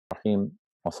الرحيم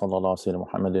وصلى الله على سيدنا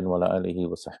محمد وعلى آله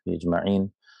وصحبه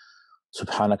أجمعين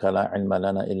سبحانك لا علم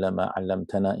لنا إلا ما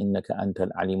علمتنا إنك أنت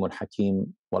العليم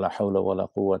الحكيم ولا حول ولا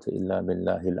قوة إلا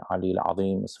بالله العلي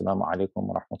العظيم السلام عليكم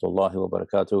ورحمة الله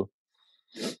وبركاته.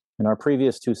 In our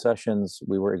previous two sessions,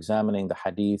 we were examining the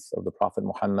hadith of the Prophet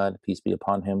Muhammad, peace be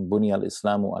upon him, Bunya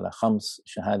al-Islamu ala khams,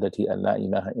 shahadati an la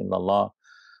ilaha illallah,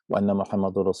 wa anna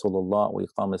Muhammadur Rasulullah, wa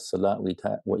iqam as-salat,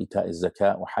 wa ita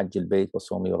az-zakat, wa hajj al-bayt, wa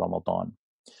sawmi Ramadan.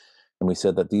 And we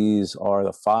said that these are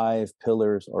the 5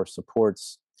 pillars or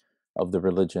supports of the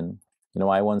religion. You know,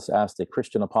 I once asked a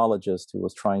Christian apologist who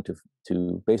was trying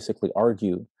to basically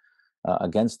argue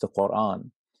against the Quran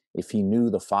if he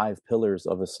knew the 5 pillars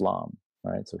of Islam.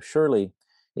 Right? So surely,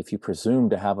 if you presume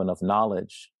to have enough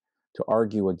knowledge to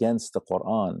argue against the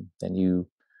Quran,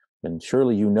 then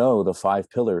surely you know the 5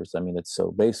 pillars. I mean, it's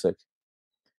so basic.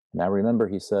 And I remember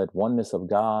he said oneness of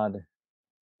God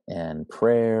and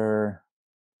prayer,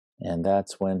 and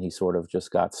that's when he sort of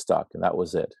just got stuck, and that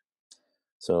was it.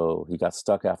 So he got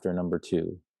stuck after number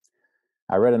 2.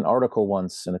 I read an article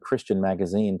once in a Christian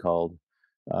magazine called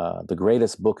The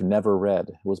Greatest Book Never Read.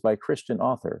 It was by a Christian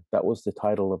author. That was the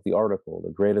title of the article,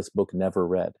 The Greatest Book Never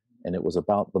Read. And it was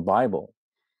about the Bible.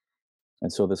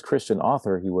 And so this Christian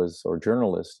author, or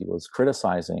journalist, he was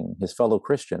criticizing his fellow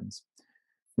Christians.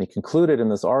 And he concluded in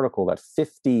this article that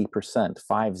 50%,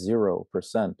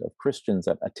 50% of Christians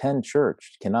that attend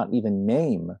church cannot even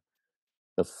name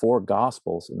the 4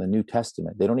 Gospels in the New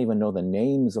Testament. They don't even know the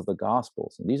names of the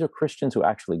Gospels. And these are Christians who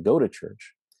actually go to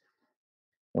church.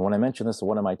 And when I mentioned this to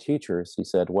one of my teachers, he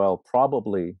said, well,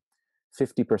 probably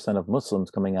 50% of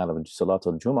Muslims coming out of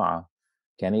Salatul Jum'ah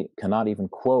cannot even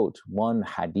quote one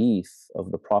hadith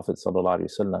of the Prophet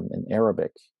ﷺ in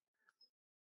Arabic.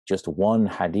 Just one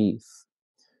hadith.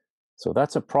 So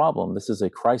that's a problem. This is a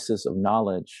crisis of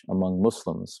knowledge among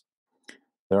Muslims.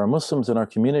 There are Muslims in our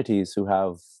communities who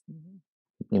have,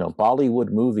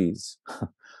 Bollywood movies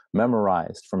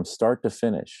memorized from start to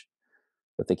finish,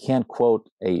 but they can't quote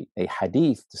a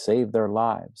hadith to save their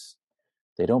lives.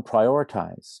 They don't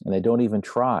prioritize, and they don't even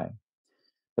try.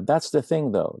 But that's the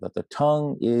thing, though, that the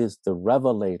tongue is the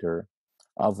revelator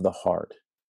of the heart.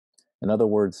 In other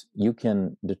words, you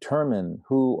can determine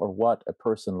who or what a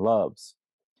person loves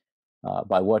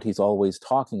by what he's always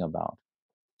talking about,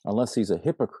 unless he's a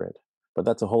hypocrite, but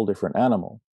that's a whole different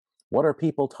animal. What are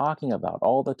people talking about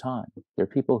all the time? There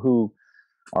are people who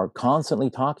are constantly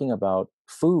talking about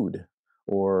food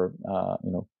or,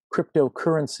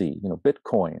 cryptocurrency,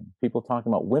 Bitcoin, people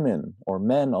talking about women or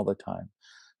men all the time,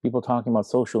 people talking about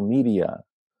social media,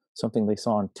 something they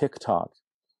saw on TikTok.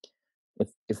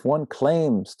 If one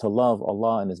claims to love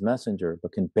Allah and His Messenger,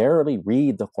 but can barely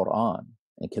read the Quran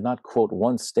and cannot quote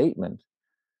one statement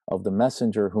of the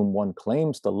Messenger whom one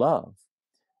claims to love,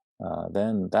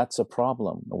 then that's a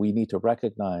problem. We need to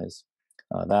recognize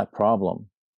that problem.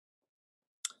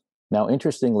 Now,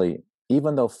 interestingly,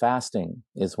 even though fasting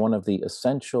is one of the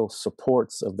essential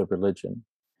supports of the religion,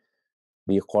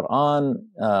 the Quran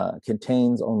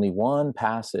contains only one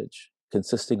passage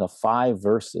consisting of 5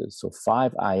 verses, so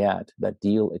 5 ayat that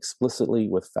deal explicitly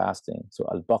with fasting. So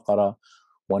Al-Baqarah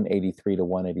 183 to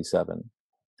 187.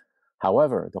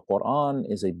 However, the Quran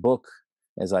is a book,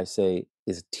 as I say,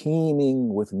 is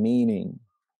teeming with meaning.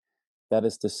 That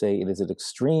is to say, it is an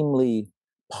extremely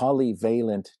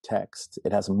polyvalent text.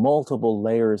 It has multiple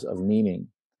layers of meaning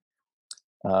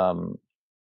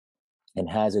and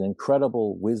has an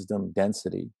incredible wisdom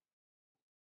density.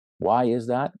 Why is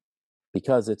that?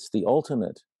 Because it's the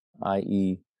ultimate,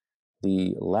 i.e.,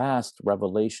 the last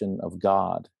revelation of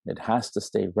God. It has to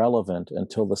stay relevant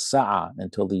until the Sa'ah,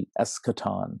 until the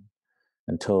eschaton,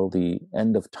 until the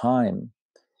end of time.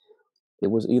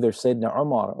 It was either Sayyidina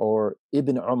Umar or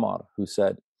Ibn Umar who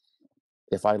said,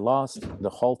 if I lost the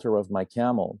halter of my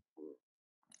camel,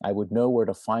 I would know where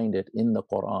to find it in the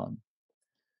Quran.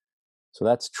 So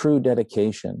that's true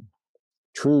dedication.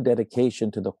 True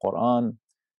dedication to the Quran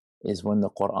is when the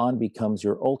Quran becomes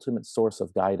your ultimate source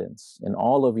of guidance in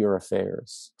all of your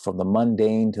affairs, from the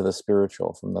mundane to the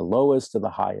spiritual, from the lowest to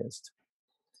the highest.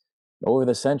 Over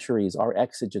the centuries, our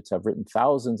exegetes have written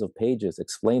thousands of pages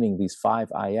explaining these 5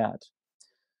 ayat,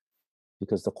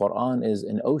 because the Quran is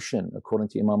an ocean, according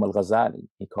to Imam al-Ghazali.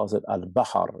 He calls it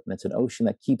al-Bahar, and it's an ocean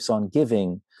that keeps on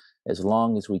giving as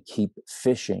long as we keep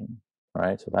fishing,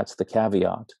 right? So that's the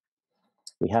caveat.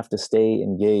 We have to stay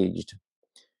engaged.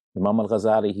 Imam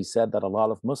al-Ghazali, he said that a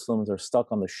lot of Muslims are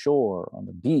stuck on the shore, on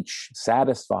the beach,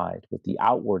 satisfied with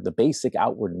the basic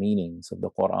outward meanings of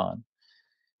the Quran.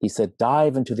 He said,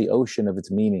 dive into the ocean of its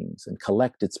meanings and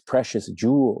collect its precious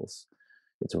jewels,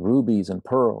 its rubies and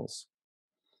pearls.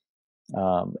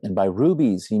 And by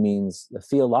rubies, he means the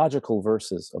theological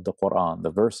verses of the Quran,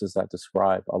 the verses that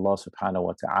describe Allah subhanahu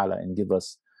wa ta'ala and give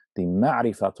us the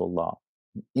ma'rifatullah,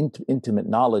 intimate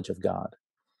knowledge of God.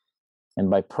 And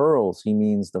by pearls, he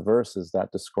means the verses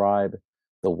that describe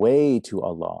the way to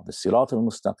Allah, the sirat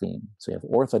al-mustaqim. So you have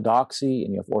orthodoxy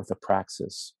and you have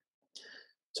orthopraxis.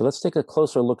 So let's take a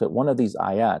closer look at one of these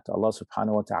ayat. Allah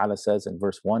subhanahu wa ta'ala says in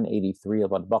verse 183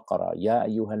 of Al-Baqarah, Ya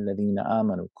ayyuhal ladhina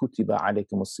amanu kutiba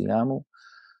alaykum as-siyamu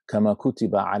kama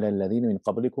kutiba ala alladhina min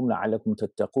qablikum la'allakum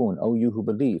tattaqun. O you who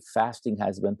believe, fasting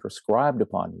has been prescribed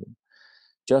upon you,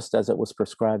 just as it was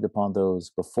prescribed upon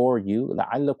those before you,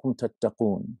 la'allakum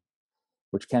tattaqun,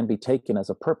 which can be taken as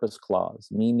a purpose clause,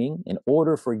 meaning in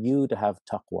order for you to have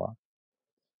taqwa.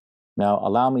 Now,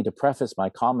 allow me to preface my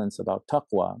comments about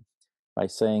taqwa by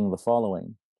saying the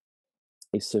following.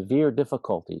 A severe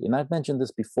difficulty, and I've mentioned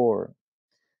this before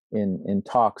in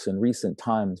talks in recent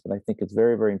times, but I think it's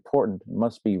very, very important, it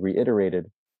must be reiterated,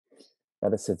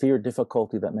 that a severe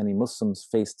difficulty that many Muslims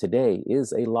face today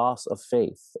is a loss of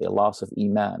faith, a loss of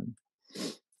iman,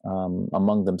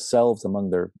 among themselves, among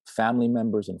their family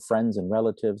members and friends and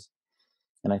relatives.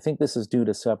 And I think this is due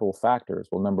to several factors.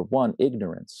 Well, number one,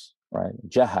 ignorance, right?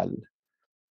 Jahal,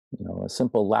 a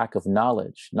simple lack of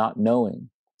knowledge, not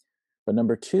knowing. But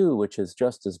number two, which is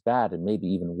just as bad and maybe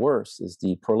even worse, is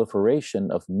the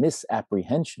proliferation of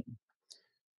misapprehension.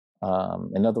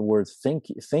 In other words,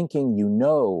 thinking you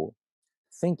know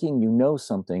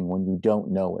something when you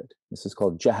don't know it. This is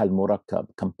called jahal murakkab,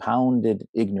 compounded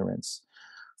ignorance.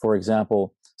 For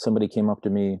example, somebody came up to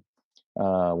me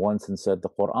once and said, the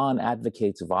Quran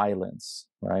advocates violence,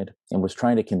 right? And was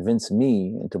trying to convince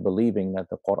me into believing that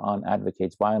the Quran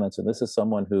advocates violence. And this is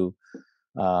someone who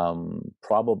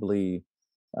probably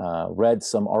read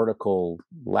some article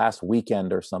last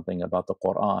weekend or something about the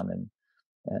Quran.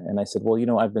 And I said,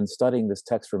 well, I've been studying this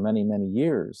text for many, many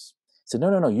years. He said,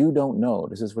 no, you don't know.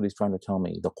 This is what he's trying to tell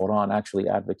me. The Quran actually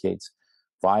advocates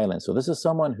violence. So this is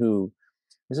somebody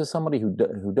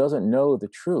who doesn't know the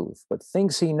truth, but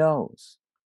thinks he knows,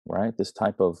 right? This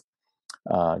type of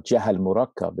jahal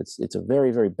murakkab. It's a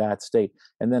very, very bad state.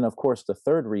 And then, of course, the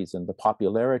third reason, the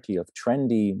popularity of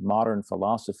trendy modern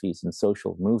philosophies and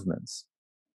social movements.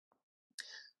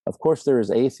 Of course, there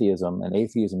is atheism, and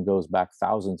atheism goes back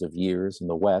thousands of years in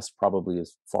the West, probably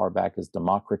as far back as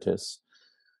Democritus.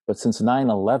 But since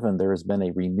 9/11, there has been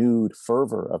a renewed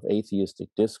fervor of atheistic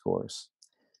discourse.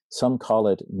 Some call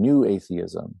it new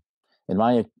atheism. In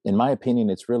my opinion,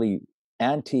 it's really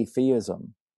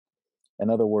anti-theism. In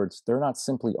other words, they're not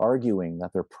simply arguing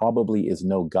that there probably is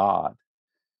no God.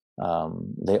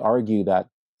 They argue that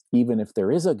even if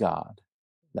there is a God,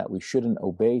 that we shouldn't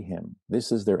obey him.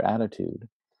 This is their attitude.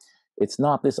 It's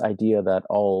not this idea that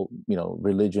all,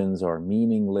 religions are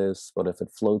meaningless, but if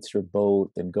it floats your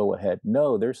boat, then go ahead.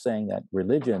 No, they're saying that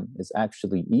religion is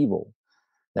actually evil,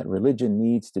 that religion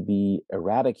needs to be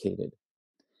eradicated.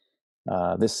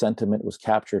 This sentiment was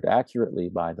captured accurately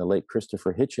by the late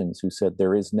Christopher Hitchens, who said,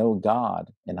 there is no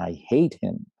God, and I hate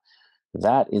him.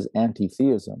 That is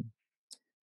anti-theism.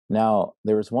 Now,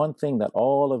 there is one thing that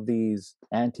all of these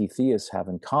anti-theists have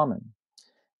in common.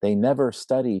 They never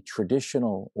study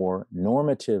traditional or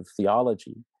normative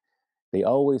theology. They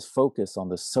always focus on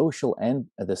the social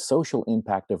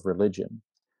impact of religion.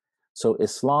 So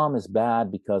Islam is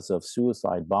bad because of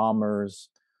suicide bombers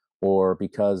or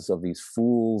because of these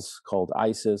fools called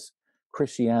ISIS.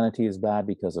 Christianity is bad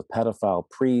because of pedophile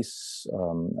priests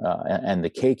and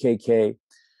the KKK.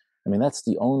 I mean, that's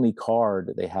the only card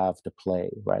that they have to play,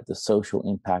 right? The social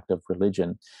impact of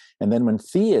religion. And then when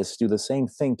theists do the same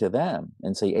thing to them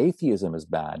and say atheism is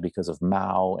bad because of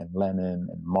Mao and Lenin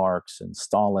and Marx and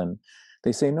Stalin,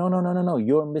 they say, no,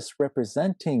 you're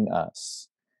misrepresenting us.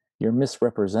 You're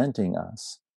misrepresenting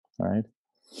us, right?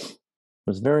 It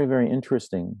was very, very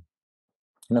interesting.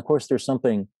 And of course, there's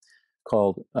something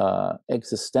called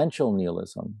existential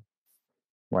nihilism,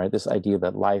 right? This idea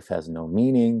that life has no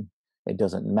meaning, it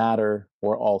doesn't matter.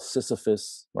 We're all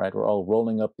Sisyphus, right? We're all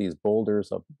rolling up these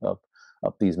boulders, up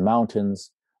these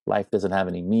mountains. Life doesn't have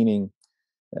any meaning.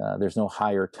 There's no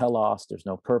higher telos. There's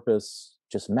no purpose.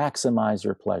 Just maximize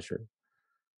your pleasure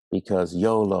because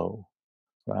YOLO,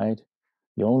 right?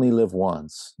 You only live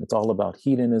once. It's all about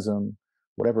hedonism,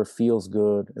 whatever feels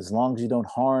good, as long as you don't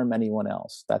harm anyone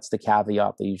else. That's the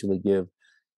caveat they usually give,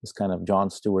 this kind of John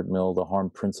Stuart Mill, the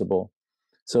harm principle.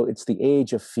 So it's the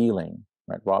age of feeling,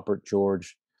 right? Robert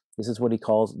George, this is what he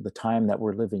calls the time that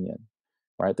we're living in,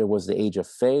 right? There was the age of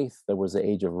faith, there was the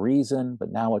age of reason,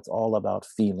 but now it's all about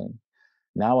feeling.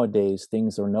 Nowadays,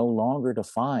 things are no longer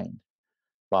defined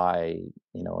by,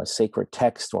 a sacred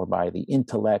text or by the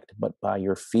intellect, but by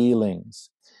your feelings.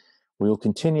 We will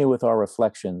continue with our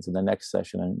reflections in the next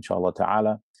session, inshallah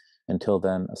ta'ala. Until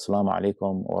then, assalamu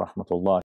alaikum wa rahmatullah.